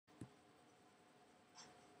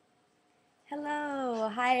Hello,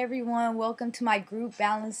 hi everyone. Welcome to my group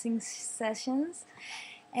balancing sessions.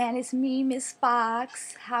 And it's me, Miss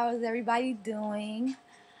Fox. How is everybody doing?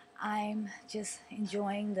 I'm just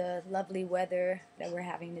enjoying the lovely weather that we're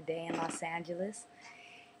having today in Los Angeles.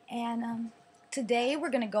 And today we're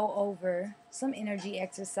going to go over some energy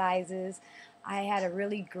exercises. I had a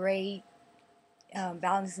really great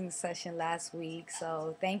balancing session last week.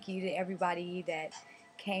 So thank you to everybody that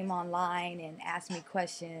came online and asked me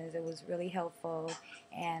questions. It was really helpful,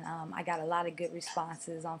 and I got a lot of good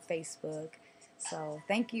responses on Facebook. So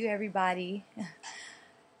thank you, everybody.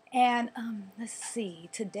 And let's see.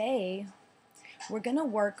 Today we're gonna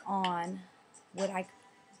work on what I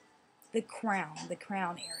the crown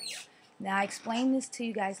area. Now I explained this to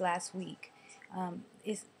you guys last week.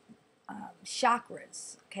 It's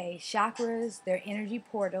chakras. Okay, chakras. They're energy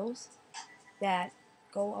portals that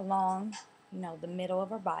go along, the middle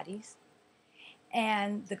of our bodies.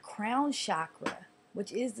 And the crown chakra,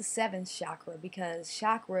 which is the seventh chakra, because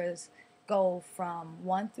chakras go from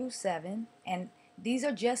 1 through 7, and these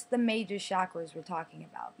are just the major chakras we're talking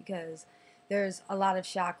about, because there's a lot of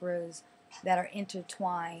chakras that are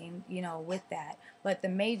intertwined, with that. But the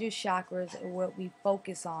major chakras are what we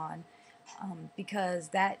focus on, because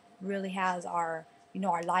that really has our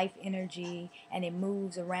life energy, and it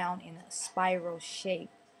moves around in a spiral shape,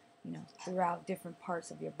 throughout different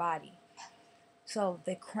parts of your body. So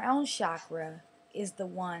the crown chakra is the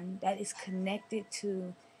one that is connected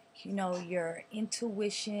to, your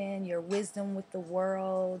intuition, your wisdom with the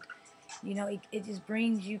world. It just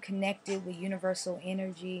brings you connected with universal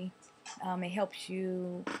energy. It helps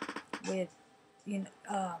you with,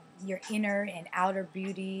 your inner and outer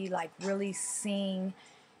beauty, like really seeing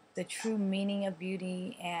the true meaning of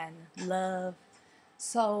beauty and love.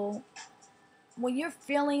 So when you're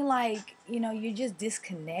feeling like, you're just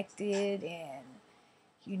disconnected and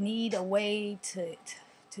you need a way to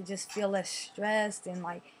just feel less stressed, and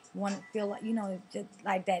like you want to feel like, just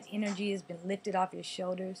like that energy has been lifted off your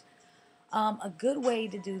shoulders, a good way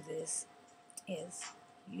to do this is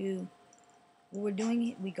we're doing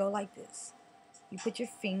it, we go like this. You put your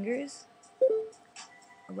fingers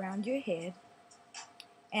around your head,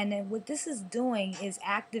 and then what this is doing is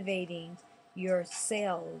activating your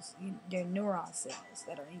cells, your neuron cells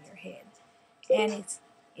that are in your head, and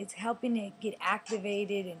it's helping it get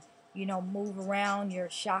activated and move around your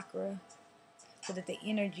chakra so that the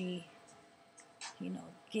energy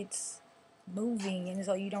gets moving, and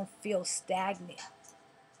so you don't feel stagnant.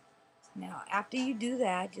 Now after you do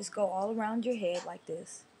that, just go all around your head like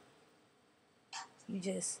this. You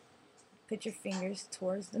just put your fingers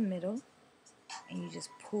towards the middle, and you just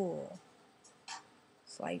pull,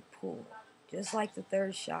 slight pull, just like the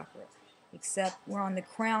third chakra, except we're on the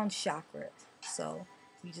crown chakra. So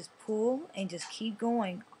you just pull and just keep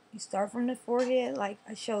going. You start from the forehead like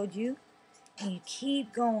I showed you, and you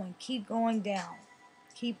keep going down.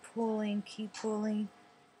 Keep pulling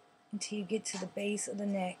until you get to the base of the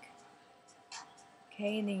neck.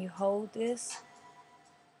 Okay, and then you hold this,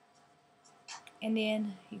 and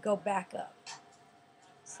then you go back up.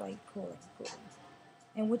 It's like pulling.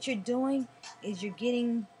 And what you're doing is you're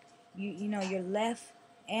getting your left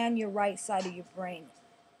and your right side of your brain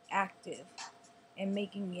active, and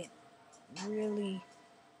making it really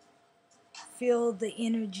feel the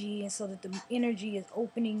energy, and so that the energy is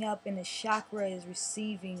opening up and the chakra is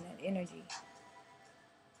receiving that energy.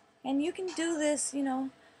 And you can do this,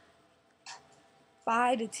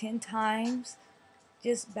 5 to 10 times,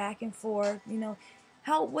 just back and forth,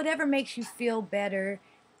 how whatever makes you feel better.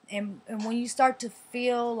 And when you start to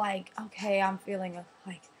feel like, okay, I'm feeling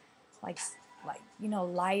like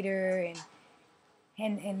lighter,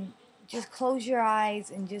 and just close your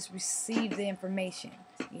eyes and just receive the information.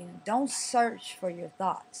 Don't search for your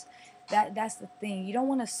thoughts. That's the thing. You don't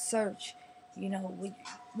want to search.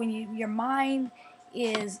 When your mind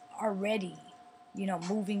is already,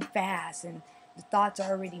 moving fast, and the thoughts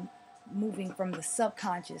are already moving from the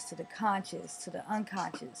subconscious to the conscious to the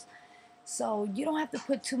unconscious. So you don't have to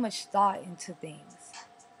put too much thought into things.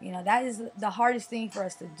 That is the hardest thing for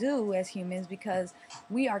us to do as humans, because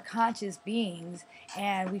we are conscious beings,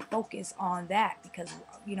 and we focus on that because,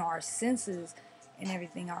 our senses and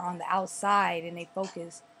everything are on the outside, and they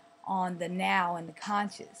focus on the now and the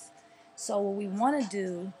conscious. So what we want to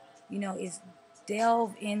do, is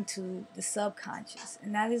delve into the subconscious,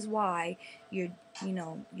 and that is why you're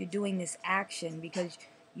doing this action, because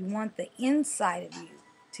you want the inside of you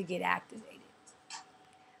to get activated.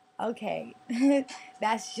 Okay,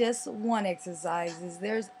 that's just one exercise.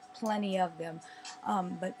 There's plenty of them,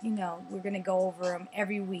 but we're gonna go over them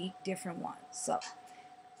every week, different ones. So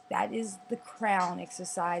that is the crown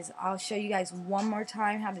exercise. I'll show you guys one more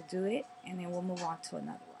time how to do it, and then we'll move on to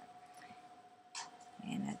another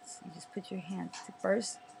one. And that's, you just put your hands to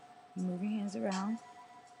first, you move your hands around,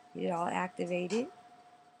 get it all activated,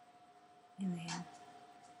 and then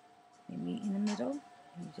they meet in the middle,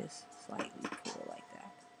 and you just slightly pull like that.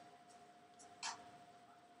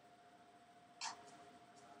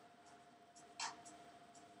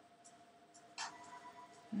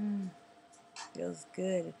 Feels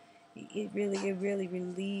good. It really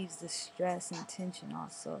relieves the stress and tension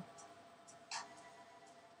also.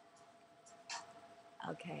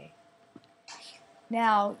 Okay.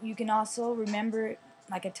 Now you can also remember,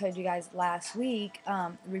 like I told you guys last week,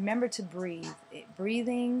 remember to breathe.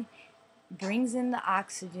 Breathing brings in the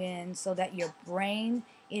oxygen so that your brain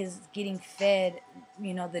is getting fed,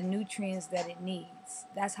 the nutrients that it needs.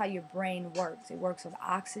 That's how your brain works. It works with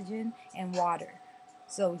oxygen and water.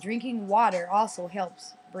 So drinking water also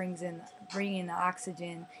helps bring in the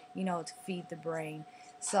oxygen, to feed the brain.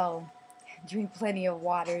 So drink plenty of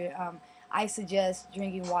water. I suggest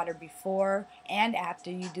drinking water before and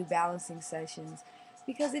after you do balancing sessions,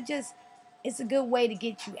 because it's a good way to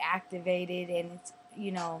get you activated, and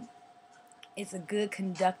it's a good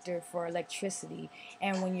conductor for electricity.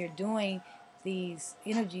 And when you're doing these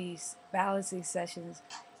energies balancing sessions,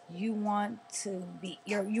 you want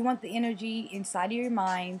you want the energy inside of your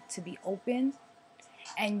mind to be open,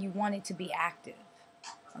 and you want it to be active.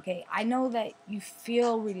 Okay, I know that you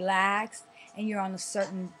feel relaxed and you're on a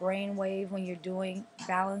certain brain wave when you're doing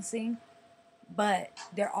balancing, but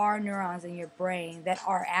there are neurons in your brain that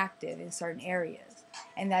are active in certain areas,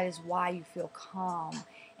 and that is why you feel calm,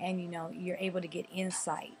 and you're able to get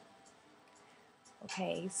insight.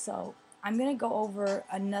 Okay, so I'm going to go over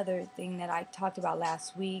another thing that I talked about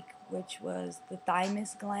last week, which was the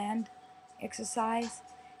thymus gland exercise.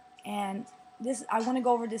 And this, I want to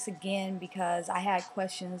go over this again because I had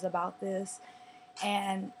questions about this.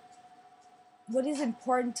 And what is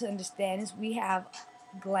important to understand is we have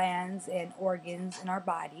glands and organs in our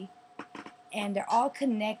body, and they're all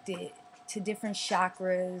connected to different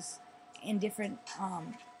chakras and different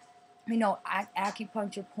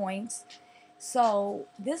acupuncture points. So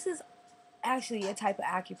this is actually a type of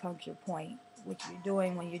acupuncture point, which you're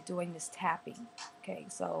doing when you're doing this tapping. Okay,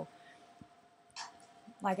 so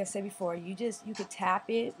like I said before, you could tap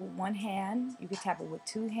it with one hand, you could tap it with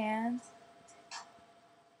two hands.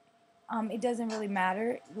 It doesn't really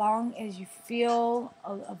matter, long as you feel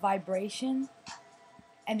a vibration,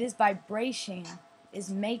 and this vibration is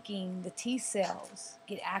making the T cells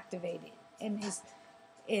get activated, and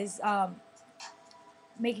is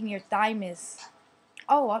making your thymus.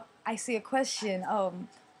 Oh, I see a question.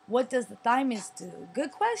 What does the thymus do?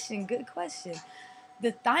 Good question. Good question.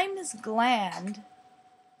 The thymus gland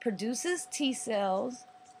produces T cells,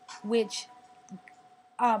 which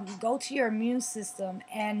go to your immune system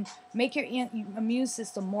and make your immune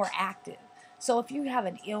system more active. So if you have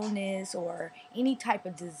an illness or any type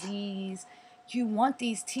of disease, you want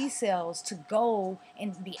these T cells to go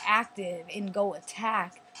and be active and go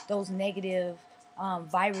attack those negative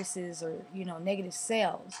viruses, or negative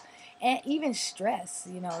cells. And even stress,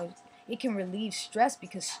 it can relieve stress,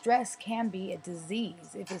 because stress can be a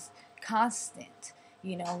disease if it's constant.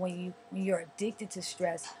 When you're addicted to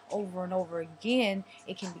stress over and over again,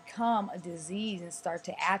 it can become a disease and start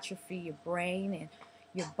to atrophy your brain and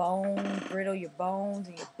your bones, brittle your bones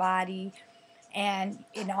and your body, and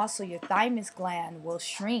also your thymus gland will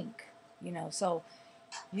shrink. So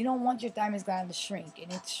you don't want your thymus gland to shrink,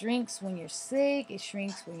 and it shrinks when you're sick, it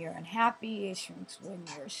shrinks when you're unhappy, it shrinks when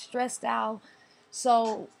you're stressed out.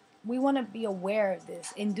 So we want to be aware of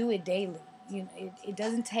this and do it daily. It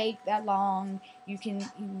doesn't take that long. You can,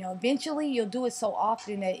 eventually you'll do it so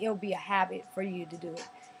often that it'll be a habit for you to do it.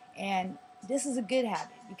 And this is a good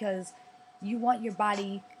habit, because you want your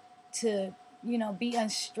body to, be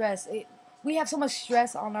unstressed. We have so much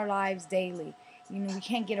stress on our lives daily. We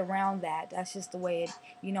can't get around that. That's just the way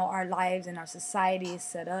our lives and our society is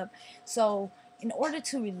set up. So in order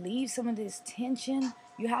to relieve some of this tension,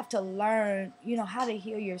 you have to learn, how to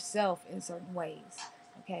heal yourself in certain ways.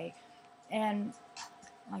 Okay. And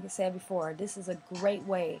like I said before, this is a great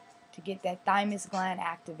way to get that thymus gland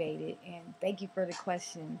activated. And thank you for the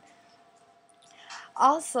question.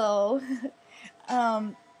 Also,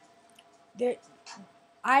 I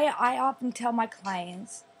often tell my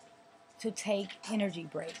clients to take energy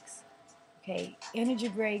breaks. Okay, energy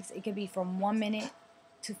breaks, it can be from 1 minute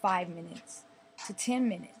to 5 minutes to 10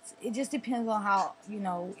 minutes. It just depends on how,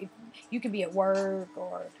 if you could be at work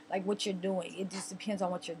or like what you're doing. It just depends on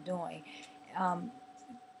what you're doing.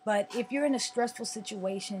 But if you're in a stressful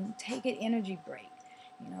situation, take an energy break.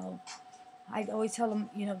 I always tell them,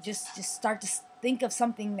 just start to think of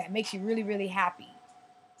something that makes you really, really happy,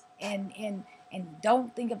 and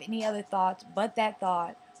don't think of any other thoughts but that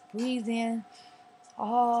thought. Breathe in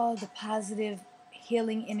all the positive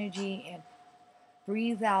healing energy and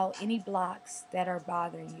breathe out any blocks that are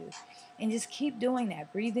bothering you. And just keep doing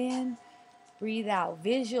that. Breathe in, breathe out,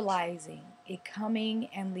 visualizing it coming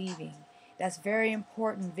and leaving. That's very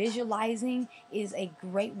important. Visualizing is a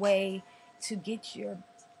great way to get your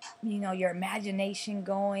imagination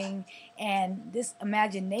going. And this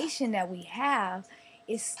imagination that we have,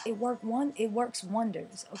 it works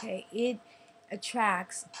wonders. Okay, it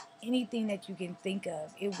attracts anything that you can think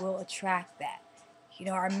of. It will attract that.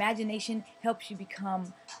 Our imagination helps you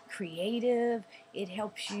become creative. It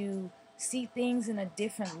helps you see things in a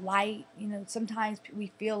different light. Sometimes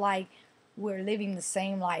we feel like we're living the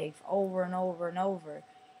same life over and over and over,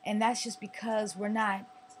 and that's just because we're not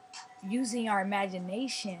using our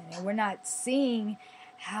imagination, and we're not seeing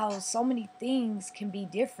how so many things can be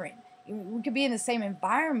different. We could be in the same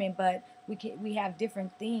environment, but we have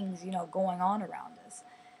different things, going on around us.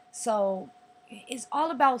 So it's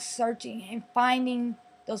all about searching and finding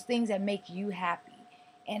those things that make you happy.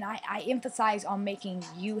 And I emphasize on making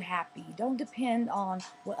you happy. Don't depend on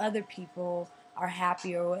what other people are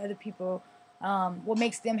happy, or what other people, what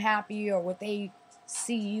makes them happy, or what they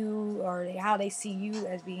see you, or how they see you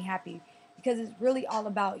as being happy. Because it's really all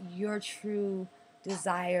about your true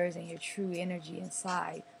desires and your true energy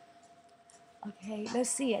inside. Okay, let's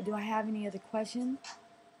see. Do I have any other questions?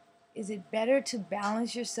 Is it better to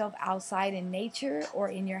balance yourself outside in nature or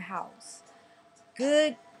in your house?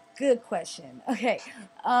 Good, good question. Okay,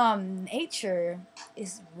 nature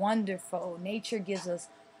is wonderful. Nature gives us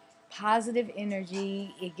positive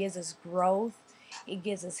energy. It gives us growth. It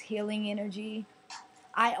gives us healing energy.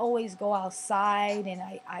 I always go outside and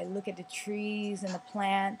I look at the trees and the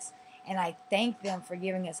plants, and I thank them for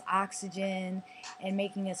giving us oxygen and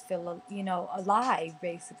making us feel, alive,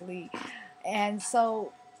 basically. And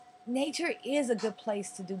so nature is a good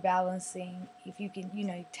place to do balancing. If you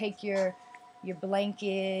can, take your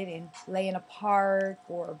blanket and lay in a park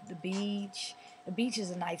or the beach. The beach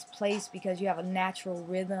is a nice place because you have a natural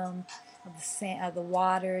rhythm of the sand, of the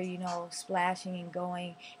water, splashing and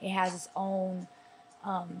going. It has its own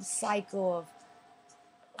cycle of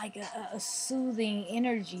like a soothing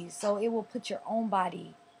energy, so it will put your own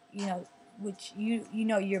body, which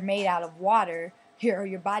you're made out of water.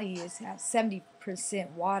 Your body is have 70%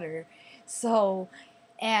 water, so,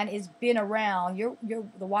 and it's been around,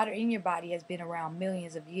 the water in your body has been around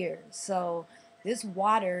millions of years. So this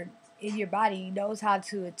water in your body knows how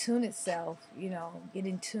to attune itself, get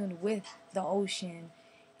in tune with the ocean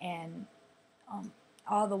and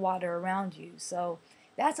all the water around you. So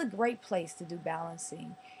that's a great place to do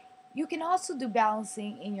balancing. You can also do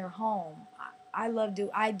balancing in your home. I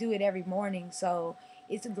do it every morning, so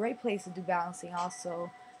it's a great place to do balancing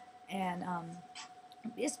also. And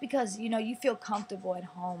it's because you feel comfortable at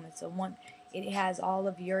home. It has all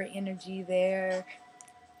of your energy there.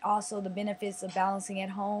 Also, the benefits of balancing at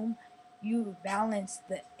home, you balance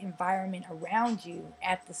the environment around you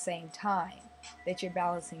at the same time that you're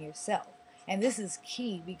balancing yourself. And this is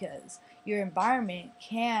key because your environment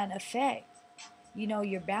can affect,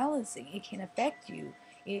 your balancing. It can affect you.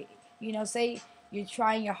 Say you're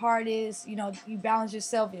trying your hardest, you balance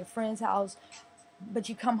yourself at your friend's house, but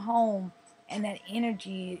you come home and that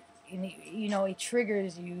energy, it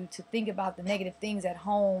triggers you to think about the negative things at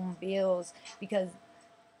home, bills, because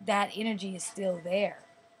that energy is still there,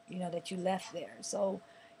 that you left there. So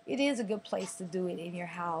it is a good place to do it in your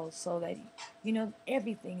house, so that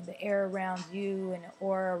everything, the air around you and the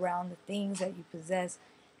aura around the things that you possess,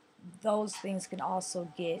 those things can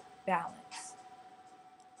also get balanced.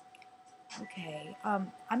 Okay,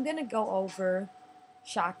 I'm gonna go over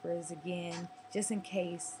chakras again, just in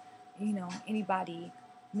case anybody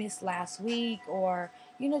missed last week, or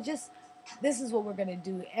just, this is what we're gonna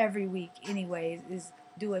do every week anyways, is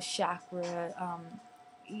do a chakra,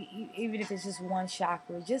 even if it's just one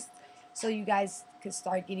chakra, just so you guys could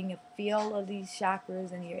start getting a feel of these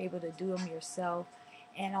chakras and you're able to do them yourself.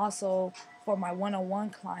 And also for my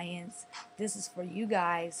one-on-one clients, this is for you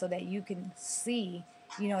guys so that you can see,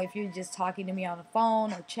 if you're just talking to me on the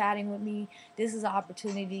phone or chatting with me, this is an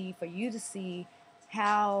opportunity for you to see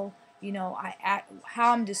how,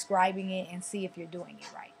 how I'm describing it, and see if you're doing it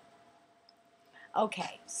right.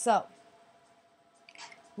 Okay, so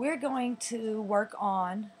we're going to work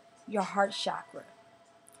on your heart chakra.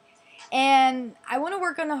 And I want to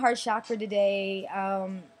work on the heart chakra today.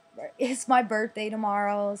 It's my birthday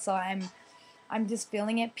tomorrow, so I'm just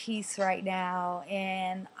feeling at peace right now,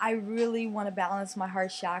 and I really want to balance my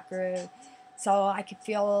heart chakra so I could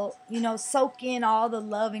feel, soak in all the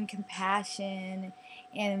love and compassion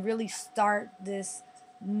and really start this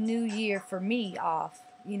new year for me off,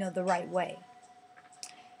 the right way.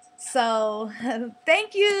 So,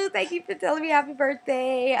 thank you. Thank you for telling me happy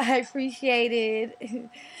birthday. I appreciate it.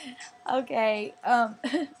 Okay.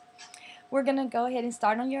 We're going to go ahead and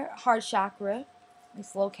start on your heart chakra.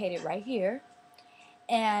 It's located right here.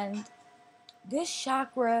 And this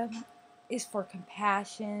chakra is for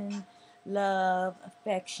compassion, love,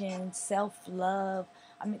 affection, self-love.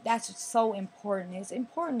 I mean, that's so important. It's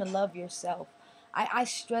important to love yourself. I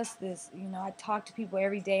stress this. I talk to people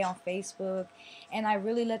every day on Facebook, and I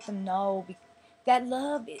really let them know that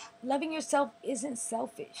loving yourself isn't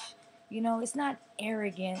selfish. It's not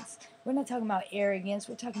arrogance. We're not talking about arrogance.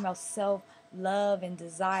 We're talking about self-love and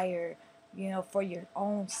desire, for your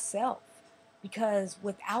own self. Because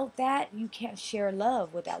without that, you can't share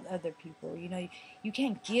love without other people. You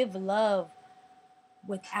can't give love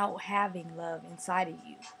without having love inside of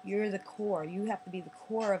you. You're the core. You have to be the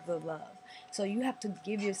core of the love. So you have to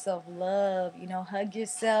give yourself love, hug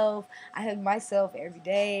yourself. I hug myself every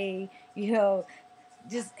day,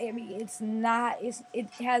 just, I mean, it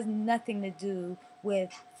has nothing to do with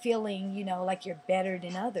feeling, like you're better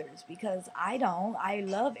than others, because I don't. I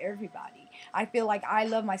love everybody. I feel like I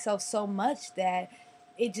love myself so much that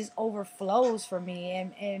it just overflows for me,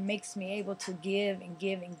 and makes me able to give and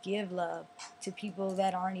give and give love to people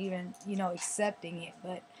that aren't even, accepting it,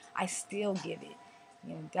 but I still give it.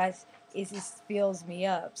 It just fills me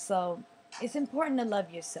up. So it's important to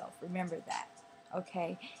love yourself. Remember that.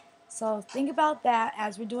 Okay. So think about that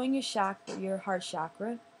as we're doing your chakra, your heart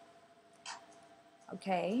chakra.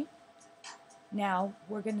 Okay. Now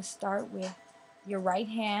we're going to start with your right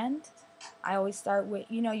hand. I always start with,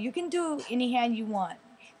 you can do any hand you want.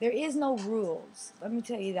 There is no rules. Let me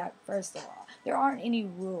tell you that first of all. There aren't any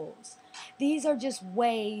rules. These are just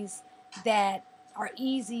ways that are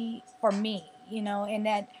easy for me, and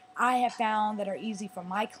that I have found that are easy for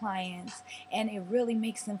my clients, and it really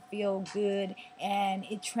makes them feel good, and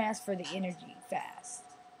it transfers the energy fast.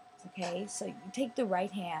 Okay, so you take the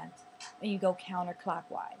right hand and you go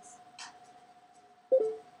counterclockwise.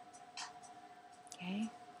 Okay,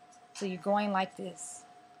 so you're going like this.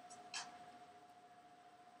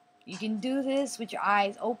 You can do this with your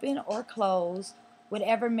eyes open or closed,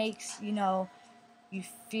 whatever makes, you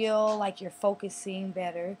feel like you're focusing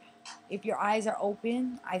better. If your eyes are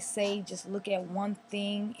open, I say just look at one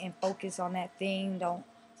thing and focus on that thing. Don't,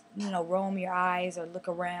 roam your eyes or look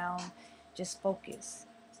around. Just focus.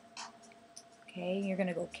 Okay, you're going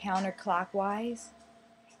to go counterclockwise.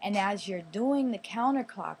 And as you're doing the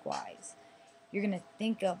counterclockwise, you're going to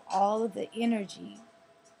think of all of the energy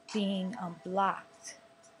being unblocked,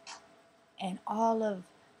 and all of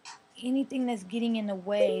anything that's getting in the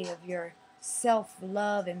way of your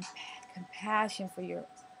self-love and compassion for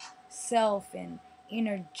yourself and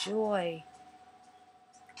inner joy,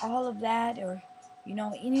 all of that, or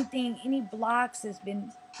anything, any blocks that's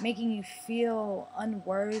been making you feel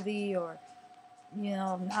unworthy or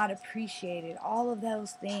not appreciated, all of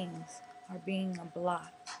those things are being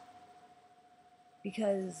unblocked,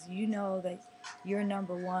 because you know that you're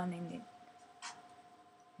number one and that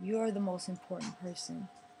you're the most important person.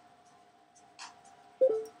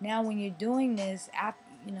 Now when you're doing this, after,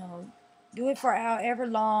 do it for however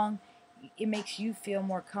long it makes you feel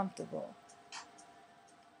more comfortable.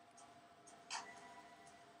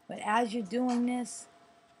 But as you're doing this,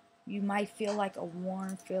 you might feel like a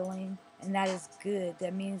warm feeling, and that is good.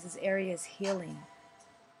 That means this area is healing.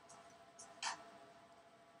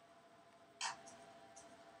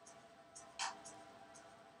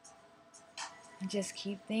 And just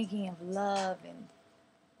keep thinking of love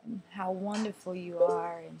and how wonderful you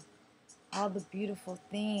are and all the beautiful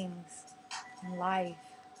things in life.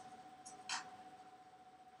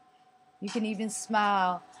 You can even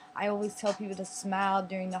smile. I always tell people to smile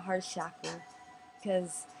during the heart chakra,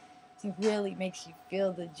 because it really makes you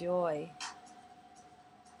feel the joy.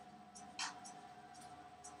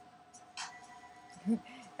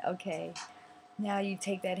 Okay, now you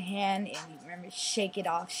take that hand and you remember, shake it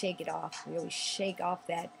off, shake it off. We always shake off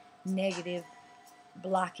that negative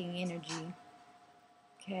blocking energy.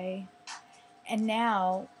 Okay, and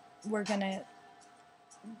now we're gonna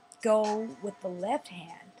go with the left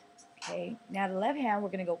hand. Okay, now the left hand, we're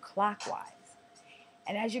gonna go clockwise.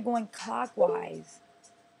 And as you're going clockwise,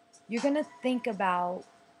 you're gonna think about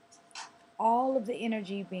all of the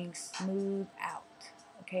energy being smoothed out.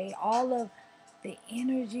 Okay, all of the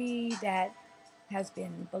energy that has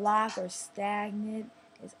been blocked or stagnant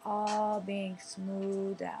is all being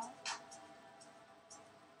smoothed out.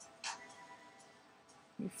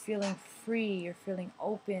 You're feeling free, you're feeling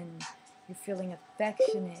open, you're feeling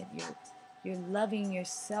affectionate, you're loving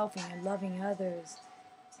yourself and you're loving others,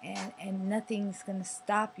 and nothing's going to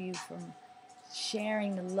stop you from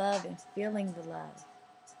sharing the love and feeling the love.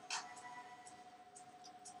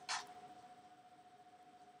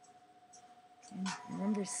 And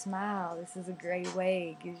remember, smile. This is a great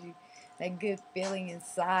way. It gives you that good feeling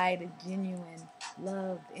inside, a genuine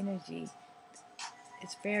love energy.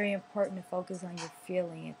 It's very important to focus on your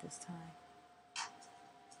feeling at this time.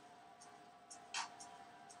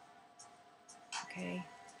 Okay,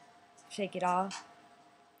 shake it off.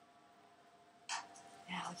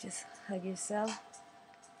 Now just hug yourself.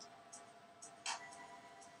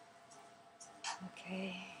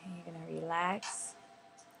 Okay, you're gonna relax.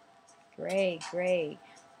 Great, great.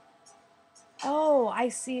 Oh, I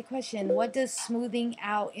see a question. What does smoothing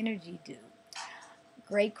out energy do?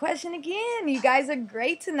 Great question again. You guys are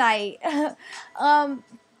great tonight. um,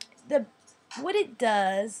 the what it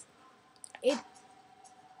does, it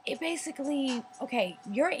basically, okay,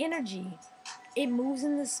 your energy, it moves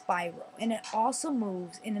in the spiral, and it also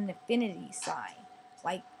moves in an infinity sign,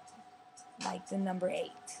 like the number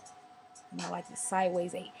 8, like the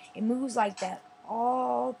sideways 8. It moves like that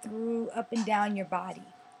all through, up and down your body.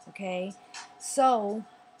 Okay, so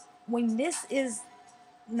when this is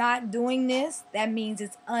not doing this, that means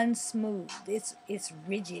it's unsmooth. It's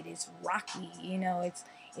rigid. It's rocky.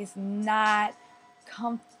 It's not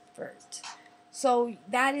comfort. So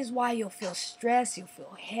that is why you'll feel stressed. You'll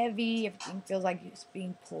feel heavy. Everything feels like it's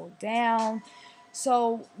being pulled down.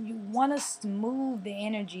 So you want to smooth the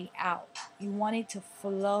energy out. You want it to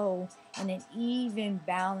flow in an even,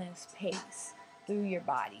 balanced pace through your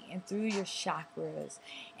body and through your chakras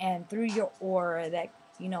and through your aura that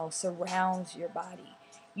surrounds your body.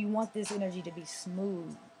 You want this energy to be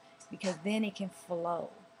smooth, because then it can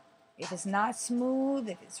flow. If it's not smooth,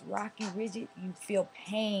 if it's rocky, rigid, you feel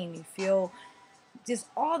pain, you feel just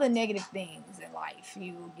all the negative things in life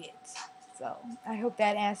you will get. So I hope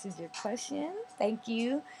that answers your question. Thank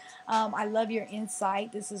you. I love your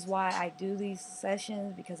insight. This is why I do these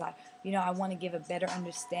sessions, because I want to give a better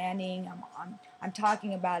understanding. I'm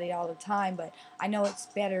talking about it all the time, but I know it's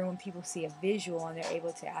better when people see a visual and they're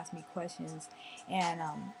able to ask me questions, and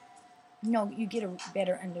you get a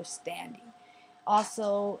better understanding.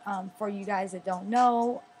 Also, for you guys that don't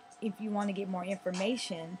know, if you want to get more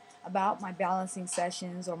information about my balancing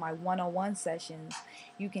sessions or my one-on-one sessions,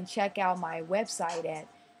 you can check out my website at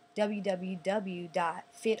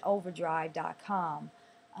www.fitoverdrive.com.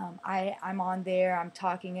 I'm on there. I'm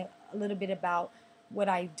talking a little bit about what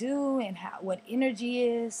I do and what energy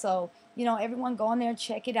is. So, everyone go on there and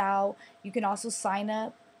check it out. You can also sign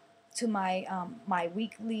up to my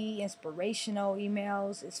weekly inspirational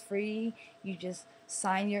emails. It's free. You just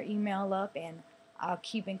sign your email up, and I'll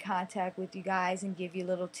keep in contact with you guys and give you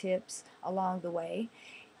little tips along the way,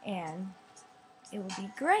 and it will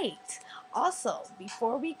be great. Also,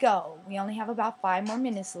 before we go, we only have about 5 more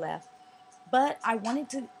minutes left, but I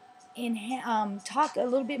wanted to talk a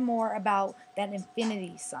little bit more about that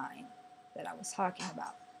infinity sign that I was talking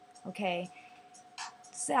about. Okay,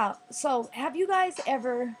 so have you guys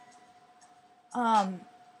ever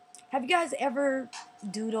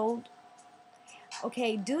doodled?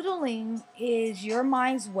 Okay, doodling is your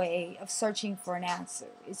mind's way of searching for an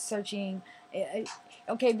answer. It's searching,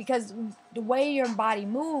 okay, because the way your body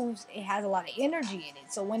moves, it has a lot of energy in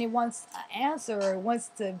it. So when it wants an answer, or it wants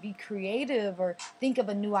to be creative or think of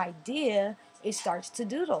a new idea, it starts to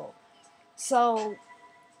doodle. So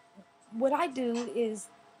what I do is,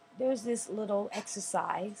 there's this little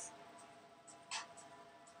exercise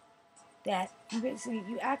that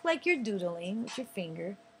you act like you're doodling with your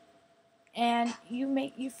finger, and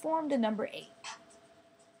you form the number 8.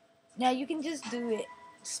 Now you can just do it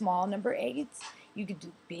small number 8s. You could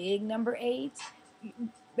do big number 8s.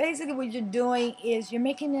 Basically, what you're doing is you're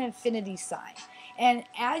making an infinity sign, and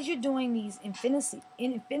as you're doing these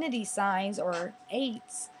infinity signs or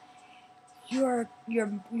 8s, you're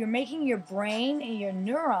making your brain and your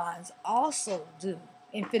neurons also do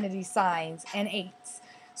infinity signs and 8s.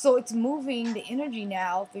 So it's moving the energy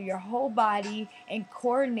now through your whole body and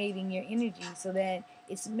coordinating your energy so that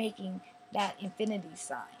it's making that infinity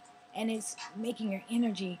sign, and it's making your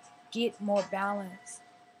energy get more balanced.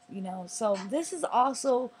 So this is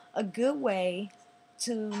also a good way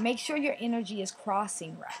to make sure your energy is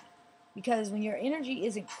crossing right, because when your energy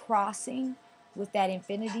isn't crossing with that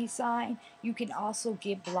infinity sign, you can also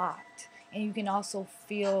get blocked, and you can also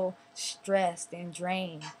feel stressed and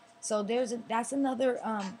drained. So this is another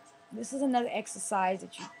exercise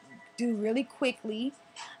that you do really quickly.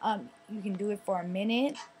 You can do it for a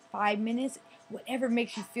minute, 5 minutes. whatever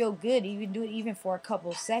makes you feel good. You can do it even for a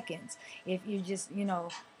couple seconds. If you're just,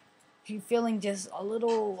 if you're feeling just a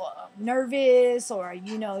little nervous, or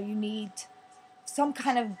you need some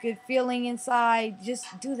kind of good feeling inside,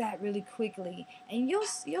 just do that really quickly, and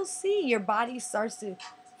you'll see your body starts to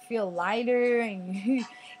feel lighter, and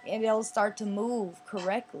and it'll start to move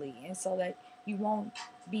correctly, and so that you won't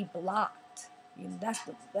be blocked.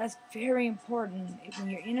 That's very important. When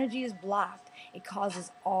your energy is blocked, it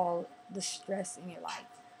causes all the stress in your life.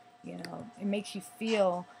 It makes you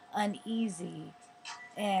feel uneasy,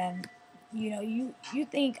 and you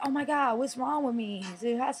think, oh my God, what's wrong with me?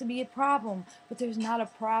 There has to be a problem, but there's not a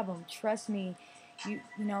problem. Trust me.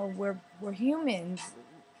 We're humans.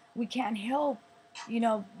 We can't help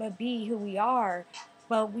but be who we are,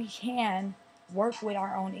 but we can work with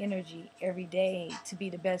our own energy every day to be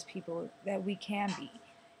the best people that we can be.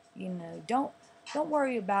 Don't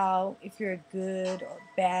worry about if you're good or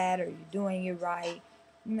bad, or you're doing it right.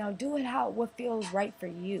 Do it what feels right for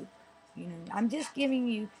you. I'm just giving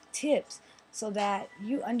you tips so that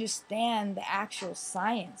you understand the actual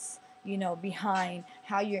science, behind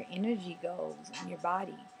how your energy goes in your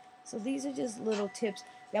body. So these are just little tips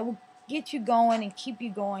that will get you going and keep you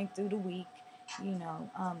going through the week. You know,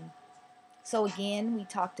 um, so again, we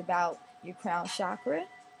talked about your crown chakra.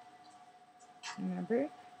 Remember,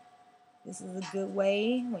 this is a good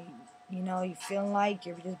way when you feel like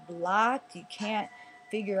you're just blocked, you can't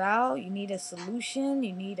figure out, you need a solution,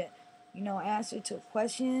 you need a answer to a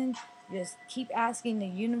question. Just keep asking the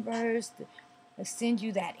universe to send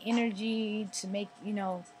you that energy to make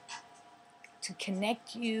to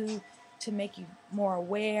connect you, to make you more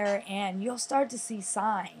aware, and you'll start to see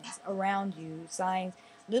signs around you. Signs,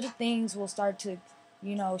 little things will start to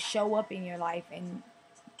show up in your life, and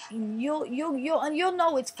you'll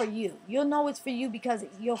know it's for you. You'll know it's for you because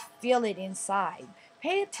you'll feel it inside.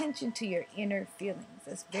 Pay attention to your inner feelings.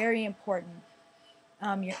 That's very important.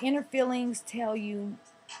 Your inner feelings tell you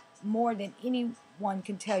more than anyone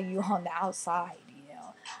can tell you on the outside.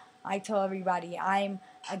 I tell everybody I'm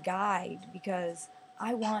a guide because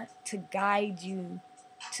I want to guide you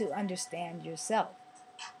to understand yourself.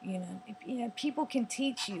 People can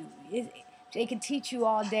teach you. They can teach you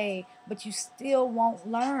all day, but you still won't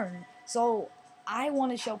learn. So I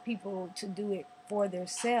want to show people to do it for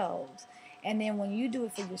themselves. And then when you do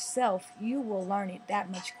it for yourself, you will learn it that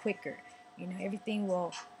much quicker. Everything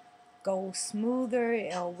will go smoother.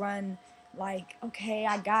 It'll run like, okay,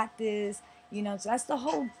 I got this. So that's the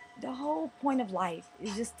whole point of life,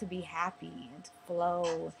 is just to be happy and to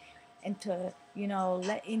flow and to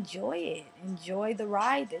enjoy the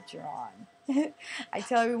ride that you're on. I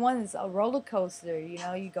tell everyone it's a roller coaster.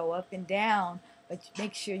 You go up and down, but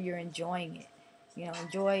make sure you're enjoying it.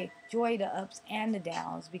 Enjoy the ups and the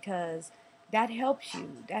downs, because that helps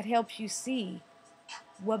you see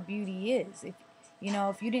what beauty is.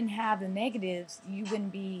 If you didn't have the negatives, you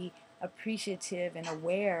wouldn't be appreciative and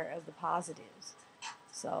aware of the positives.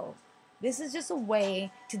 So this is just a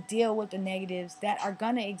way to deal with the negatives that are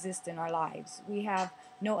going to exist in our lives. We have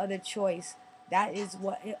no other choice. That is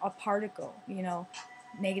what a particle,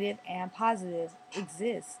 negative and positive,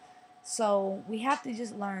 exists. So we have to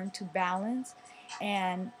just learn to balance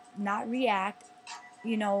and not react,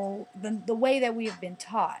 the way that we have been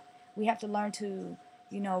taught. We have to learn to,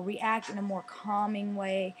 react in a more calming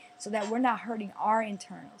way so that we're not hurting our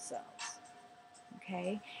internal selves.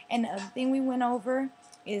 Okay? And the other thing we went over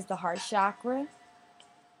is the heart chakra.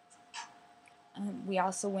 We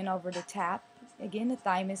also went over the tap. Again, the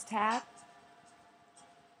thymus tap.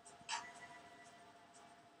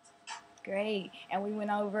 Great. And we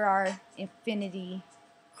went over our infinity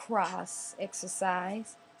cross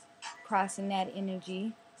exercise, crossing that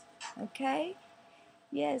energy. Okay?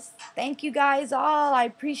 Yes. Thank you guys all. I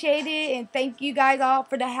appreciate it. And thank you guys all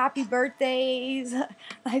for the happy birthdays.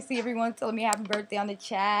 I see everyone telling me happy birthday on the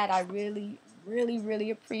chat. I really, really,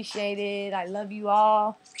 really appreciate it. I love you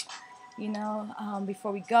all.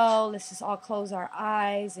 Before we go, let's just all close our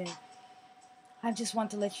eyes, and I just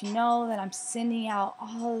want to let you know that I'm sending out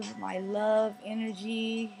all of my love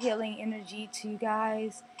energy, healing energy to you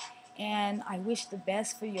guys, and I wish the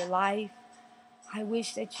best for your life. I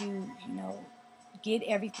wish that you get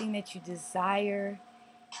everything that you desire,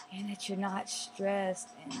 and that you're not stressed,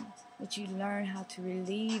 and that you learn how to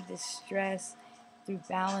relieve the stress through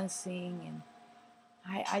balancing. And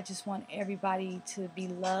I just want everybody to be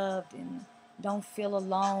loved and don't feel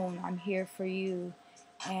alone. I'm here for you.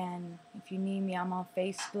 And if you need me, I'm on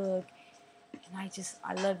Facebook. And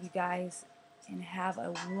I love you guys. And have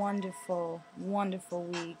a wonderful, wonderful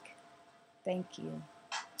week. Thank you.